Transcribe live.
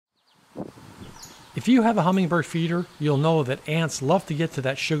If you have a hummingbird feeder, you'll know that ants love to get to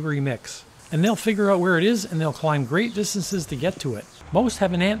that sugary mix. And they'll figure out where it is and they'll climb great distances to get to it. Most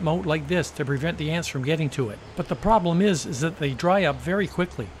have an ant moat like this to prevent the ants from getting to it. But the problem is that they dry up very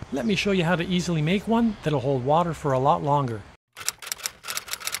quickly. Let me show you how to easily make one that'll hold water for a lot longer.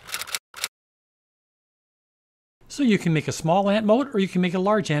 So you can make a small ant moat or you can make a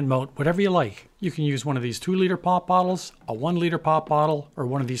large ant moat, whatever you like. You can use one of these 2-liter pop bottles, a 1-liter pop bottle, or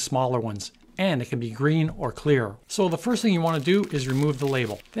one of these smaller ones. And it can be green or clear. So the first thing you want to do is remove the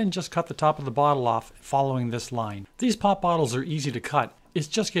label. Then just cut the top of the bottle off following this line. These pop bottles are easy to cut. It's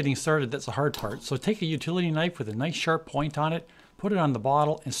just getting started that's the hard part. So take a utility knife with a nice sharp point on it, put it on the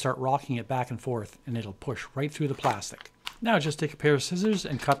bottle and start rocking it back and forth and it'll push right through the plastic. Now just take a pair of scissors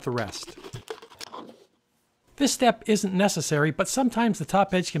and cut the rest. This step isn't necessary, but sometimes the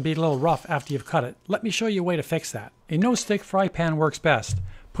top edge can be a little rough after you've cut it. Let me show you a way to fix that. A no-stick fry pan works best.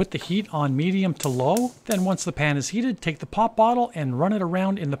 Put the heat on medium to low, then once the pan is heated, take the pop bottle and run it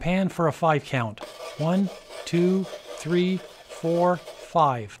around in the pan for a 5 count. 1, 2, 3, 4,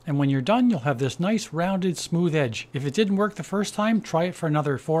 5. And when you're done, you'll have this nice rounded smooth edge. If it didn't work the first time, try it for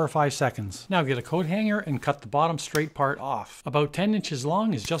another 4 or 5 seconds. Now get a coat hanger and cut the bottom straight part off. About 10 inches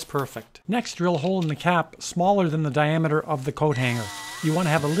long is just perfect. Next, drill a hole in the cap smaller than the diameter of the coat hanger. You want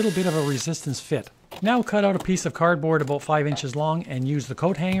to have a little bit of a resistance fit. Now cut out a piece of cardboard about 5 inches long and use the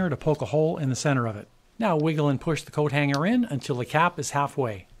coat hanger to poke a hole in the center of it. Now wiggle and push the coat hanger in until the cap is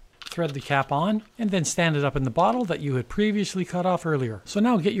halfway. Thread the cap on and then stand it up in the bottle that you had previously cut off earlier. So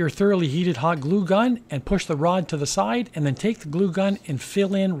now get your thoroughly heated hot glue gun and push the rod to the side and then take the glue gun and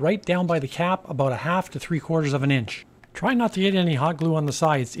fill in right down by the cap about 1/2 to 3/4 of an inch. Try not to get any hot glue on the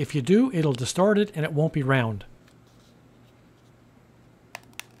sides. If you do, it'll distort it and it won't be round.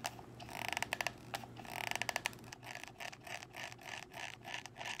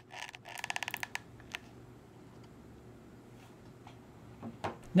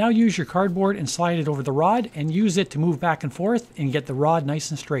 Now use your cardboard and slide it over the rod and use it to move back and forth and get the rod nice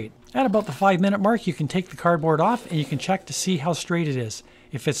and straight. At about the 5-minute mark, you can take the cardboard off and you can check to see how straight it is.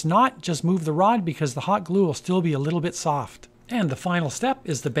 If it's not, just move the rod because the hot glue will still be a little bit soft. And the final step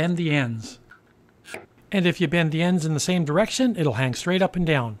is to bend the ends. And if you bend the ends in the same direction, it'll hang straight up and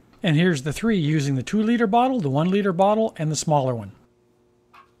down. And here's the 3 using the 2-liter bottle, the 1-liter bottle, and the smaller one.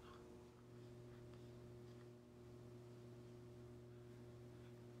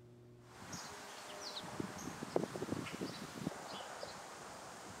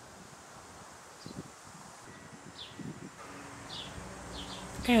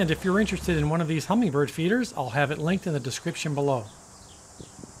 And if you're interested in one of these hummingbird feeders, I'll have it linked in the description below.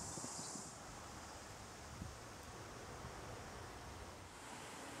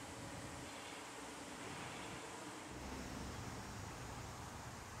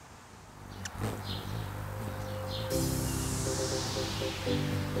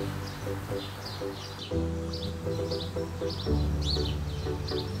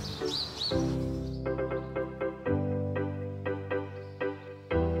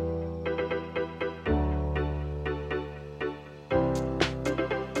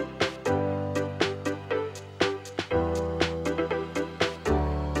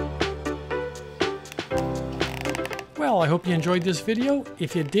 Well, I hope you enjoyed this video.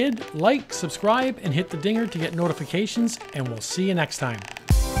 If you did, like, subscribe, and hit the dinger to get notifications, and we'll see you next time.